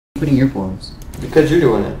putting your portals? Because you're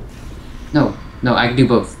doing it. No, I can do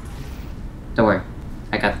both. Don't worry,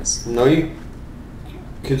 I got this. No, you.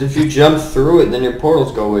 Because if you jump through it, then your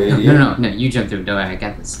portals go away. No, you jump through. Don't worry, I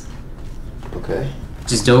got this. Okay.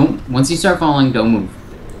 Just don't. Once you start falling, don't move.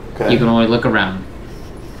 Okay. You can only look around.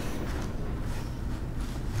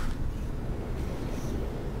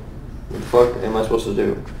 What the fuck am I supposed to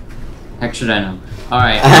do? Heck should I know?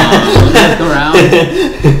 Alright, look around.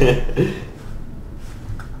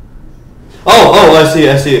 Oh,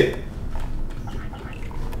 I see it.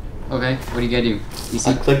 Okay, what do you gotta do? You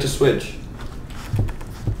see? I clicked a switch.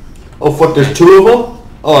 Oh fuck, there's two of them?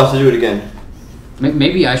 Oh, I have to do it again.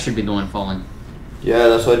 Maybe I should be the one falling. Yeah,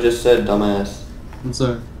 that's what I just said, dumbass. I'm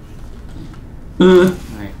sorry.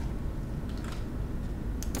 Alright.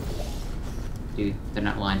 Dude, they're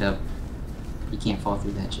not lined up. You can't fall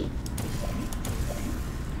through that shit.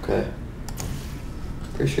 Okay.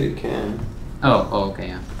 Pretty sure you can. Oh, okay,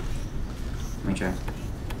 yeah. Let me try.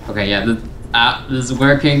 Okay, yeah, this is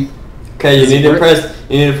working. Okay, you need to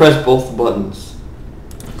press both buttons.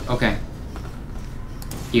 Okay.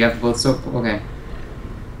 You have both so okay.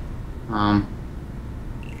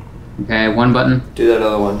 Okay, one button. Do that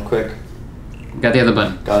other one, quick. Got the other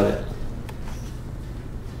button. Got it.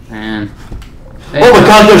 And oh my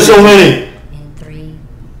god, there's so many! In 3,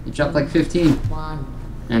 you dropped like 15. 1.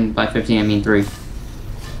 And by 15 I mean 3.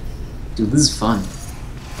 Dude, this is fun.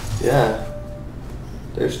 Yeah.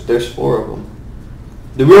 There's 4 of them.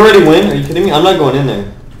 Did we already win? Are you kidding me? I'm not going in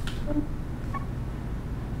there.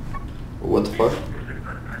 What the fuck?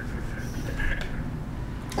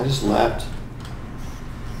 I just laughed.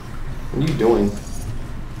 What are you doing?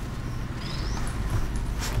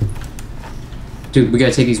 Dude, we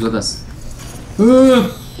gotta take these with us.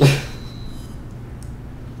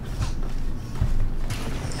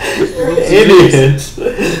 Idiots!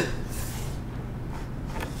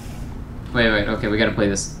 Wait, okay, we gotta play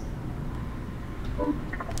this.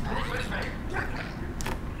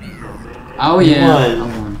 Oh yeah, I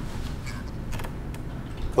won.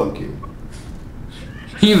 Fuck you.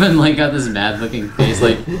 He even like got this mad looking face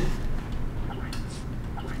like.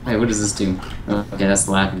 Wait, what does this do? Oh, okay, that's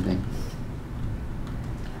the laughing thing.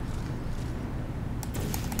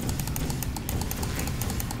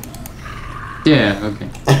 Yeah, okay.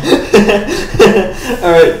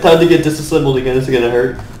 Alright, time to get disassembled again. It's gonna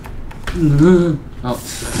hurt. Oh.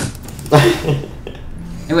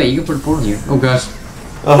 Hey, wait, you can put a portal here. Oh gosh.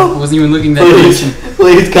 Oh, I wasn't even looking that please, direction.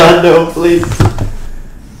 please, God, no, please.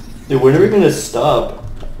 Dude, when are we gonna stop?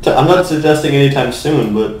 I'm not suggesting anytime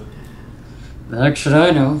soon, but... The heck should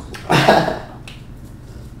I know?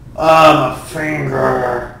 My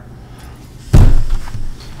finger.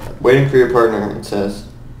 Waiting for your partner, it says.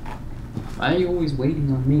 Why are you always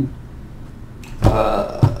waiting on me?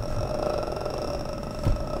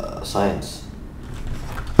 Science.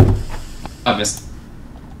 Obvious.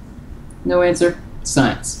 No answer.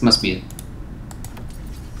 Science. Must be it.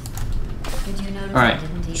 Alright.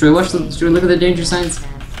 Should we watch the, should we look at the danger signs?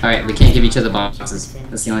 Alright, we can't give each other boxes.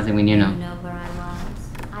 That's the only thing we need to know.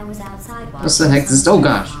 What's the heck is this? Oh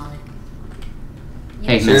gosh.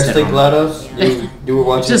 Hey, Seriously, GLaDOS? You were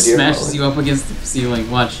watching it just Deer smashes Valley. you up against the ceiling.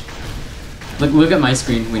 Watch. Look at my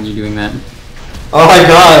screen when you're doing that. Oh my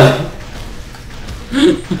god!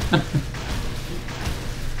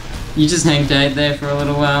 You just hang tight there for a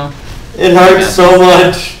little while. It hurts so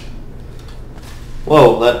much!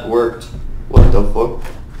 Whoa, that worked. What the fuck?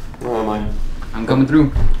 Where am I? I'm coming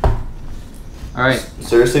through. Alright.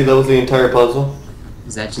 Seriously, that was the entire puzzle?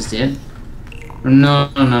 Is that just it? No,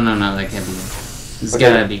 that can't be it. There's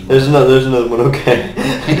gotta be more. There's another one, okay.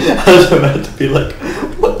 I was about to be like,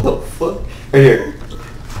 what the fuck? Right here.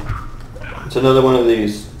 It's another one of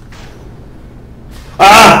these.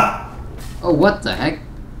 Ah! Oh, what the heck?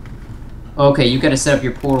 Okay, you gotta set up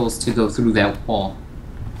your portals to go through that wall.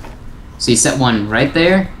 So you set one right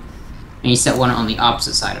there, and you set one on the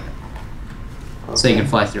opposite side of it. Okay. So you can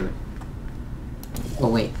fly through it. Oh,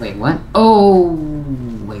 wait, what? Oh,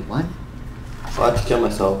 wait, what? I'll have to kill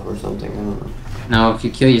myself or something, I don't know. No, if you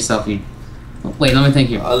kill yourself, you... Oh, wait, let me think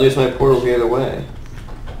here. I'll lose my portal the other way.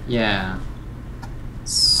 Yeah.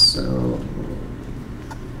 So...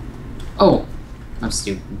 Oh! I'm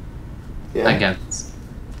stupid. Yeah. I got this.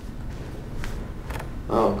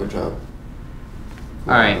 Oh, good job.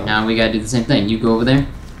 Alright, now we gotta do the same thing. You go over there.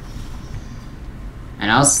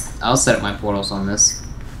 And I'll set up my portals on this.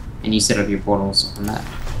 And you set up your portals on that.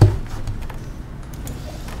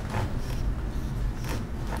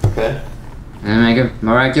 Okay. And make a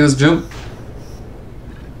miraculous jump.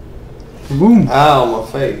 Boom! Ow,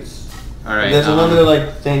 my face. Alright, There's another,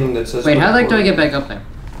 like, thing that says... Wait, how the heck do I get back up there?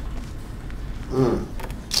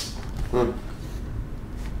 Hmm.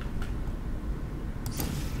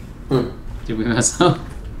 Hmm. Did we mess up?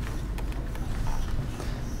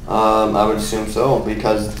 I would assume so,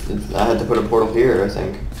 because I had to put a portal here, I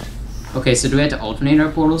think. Okay, so do we have to alternate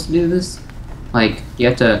our portals to do this? Like, you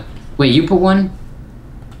have to... Wait, you put one?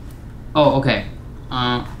 Oh, okay.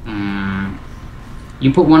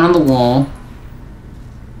 You put one on the wall.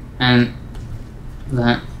 And...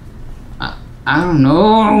 That... I don't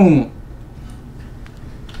know!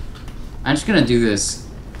 I'm just gonna do this.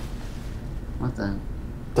 What the...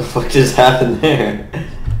 The fuck just happened there?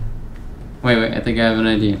 Wait, I think I have an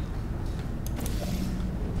idea.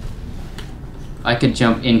 I could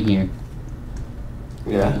jump in here.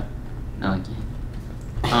 Yeah. No, I can't.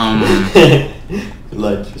 You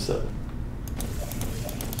lied to yourself.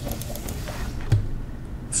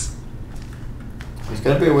 There's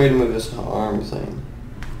gotta be a way to move this arm thing.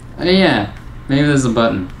 Oh, yeah. Maybe there's a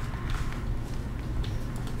button.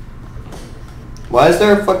 Why is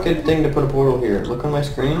there a fucking thing to put a portal here? Look on my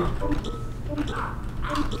screen.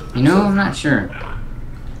 You know, I'm not sure.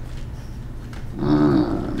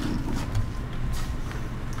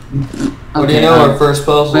 What do you know? Our first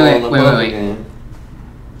puzzle on the puzzle game.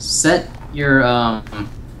 Set your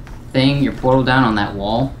your portal down on that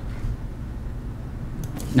wall.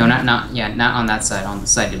 No, not on that side. On the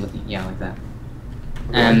side you're looking, yeah, like that.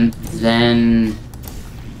 Okay. And then.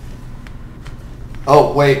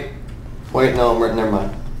 Oh wait, no, never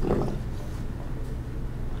mind.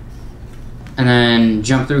 And then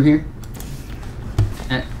jump through here.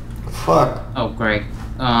 And, fuck. Oh great.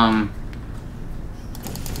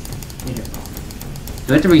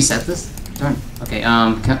 Do I have to reset this? Darn. Okay,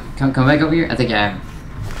 come back over here. I think I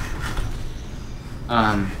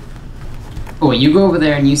have. Oh wait, you go over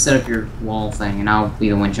there and you set up your wall thing, and I'll be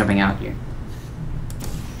the one jumping out here.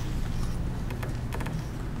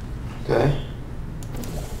 Okay.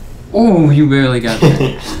 Oh, you barely got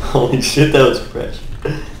there. Holy shit, that was fresh.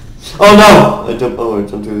 Oh no! I jumped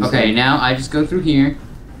through this. Okay, now I just go through here.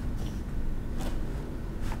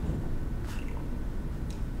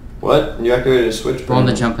 What? You activated a switch? Go on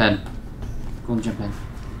the jump head. Go on the jump head.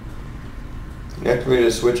 You activated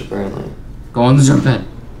a switch apparently. Go on the jump head.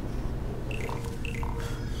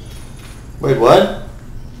 Wait, what?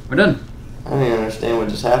 We're done. I don't even understand what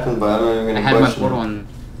just happened, but I'm not even gonna question. I had my portal on.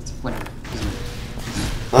 Whatever.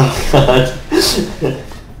 Oh god.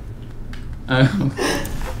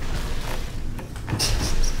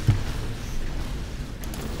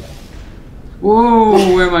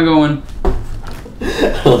 Whoa, where am I going?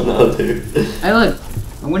 I don't know, dude. Hey, look,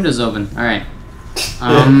 my window's open. All right.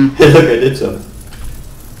 Hey, look, I did something.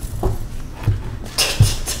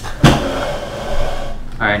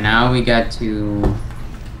 All right, now we got to.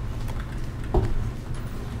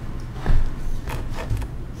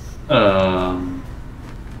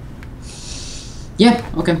 Yeah.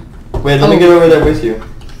 Okay. Wait, let me get over there with you.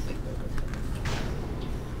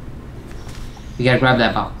 You gotta grab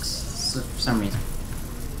that box for some reason.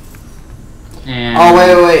 And oh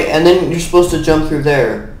wait, and then you're supposed to jump through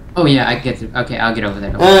there. Oh yeah, I get through. Okay, I'll get over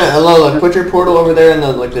there. Lola, put your portal over there in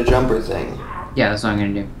the jumper thing. Yeah, that's what I'm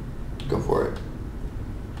gonna do. Go for it.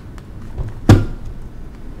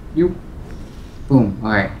 You. Boom.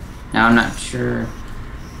 All right. Now I'm not sure.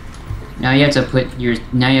 Now you have to put your.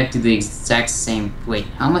 Now you have to do the exact same. Wait,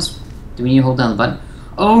 how much do we need to hold down the button?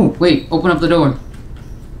 Oh wait, open up the door.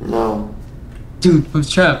 No. Dude, I'm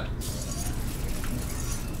trapped.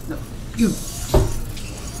 No, you.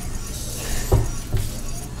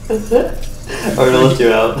 I'm gonna let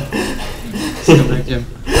you out.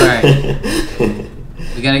 Alright.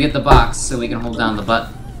 We gotta get the box so we can hold down the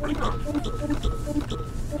button.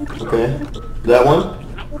 Okay. That one?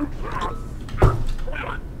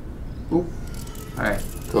 Ooh. Alright.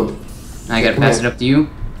 Cool. Now I gotta pass it up to you.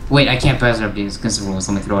 Wait, I can't pass it up to you. It's against the rules.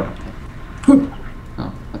 Let me throw it up there.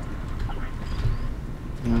 Oh, okay.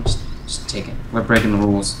 No, just take it. We're breaking the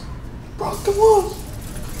rules. Broke the rules.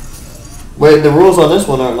 Wait, the rules on this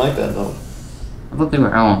one aren't like that though. I thought they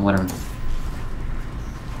were. Oh, whatever.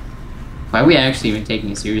 Why are we actually even taking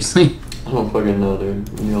it seriously? I don't fucking know, dude.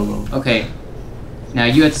 You don't know. Okay. Now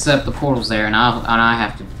you have to set up the portals there, and I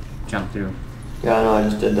have to jump through. Yeah, I know. I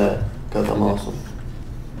just did that. Cause I'm awesome.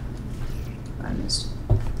 I missed.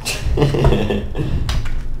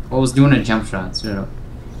 I was doing a jump shot. So.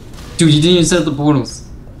 Dude, you didn't even set up the portals.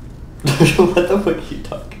 What the fuck are you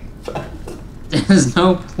talking about? There's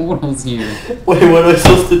no portals here. Wait, what am I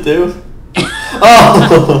supposed to do?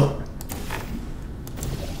 Oh!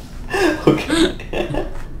 Okay.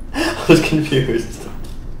 I was confused.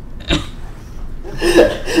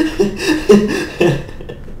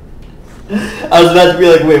 I was about to be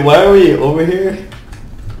like, wait, why are we over here?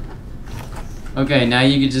 Okay, now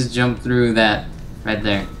you can just jump through that right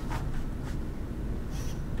there.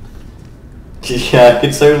 Yeah, I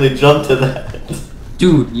can certainly jump to that.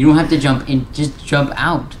 Dude, you don't have to jump in, just jump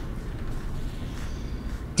out.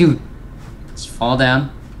 Dude, just fall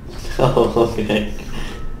down. Oh, okay.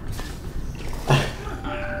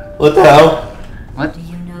 What the hell? What? Do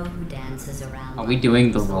you know who dances around? Are we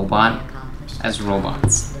doing the so robot very accomplished? as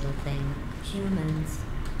robots? Little thing, humans.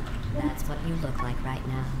 That's what you look like right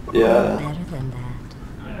now. Yeah. Better than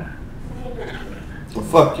that. Well,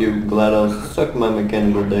 fuck you, GLaDOS. Suck my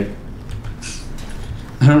mechanical dick.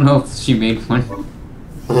 I don't know if she made one.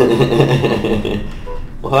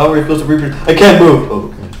 Well, how are we supposed to reproduce? I can't move!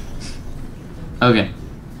 Oh, okay. Okay,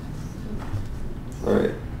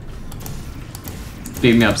 Alright.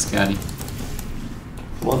 beat me up, Scotty.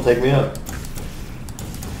 Come on, take me up.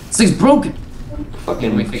 This thing's broken! Fucking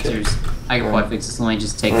Can we fix shit. yours? I can probably fix this. Let me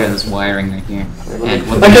just take care of this wiring right here. And I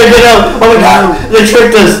what can't get out! Oh my god! They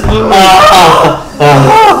tricked us!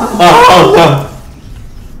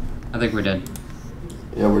 I think we're dead.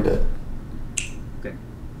 Yeah, we're dead. Okay.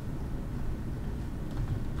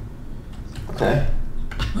 Okay.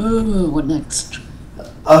 What next?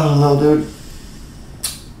 I don't know, dude.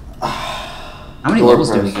 How many Door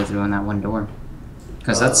levels did we press. go through on that one door?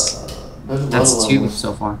 Because There's a lot that's of 2 levels.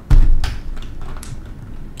 so far.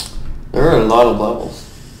 There are a lot of levels.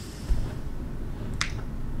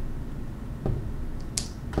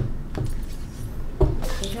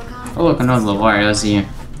 If your confidence Oh look, another little wire. That's you.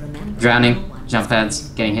 Remember, Drowning, no one jump pads,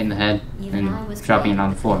 getting hit in the head, Even I and was dropping it created on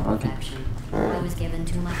the floor. for Okay. perfection. Alright. I was given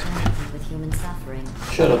too much empathy with human suffering.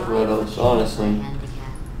 Shut up, I GLaDOS, overcame honestly. my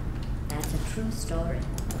handicap. That's a true story.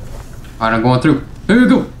 Alright, I'm going through. Here we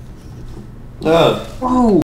go. No. Whoa!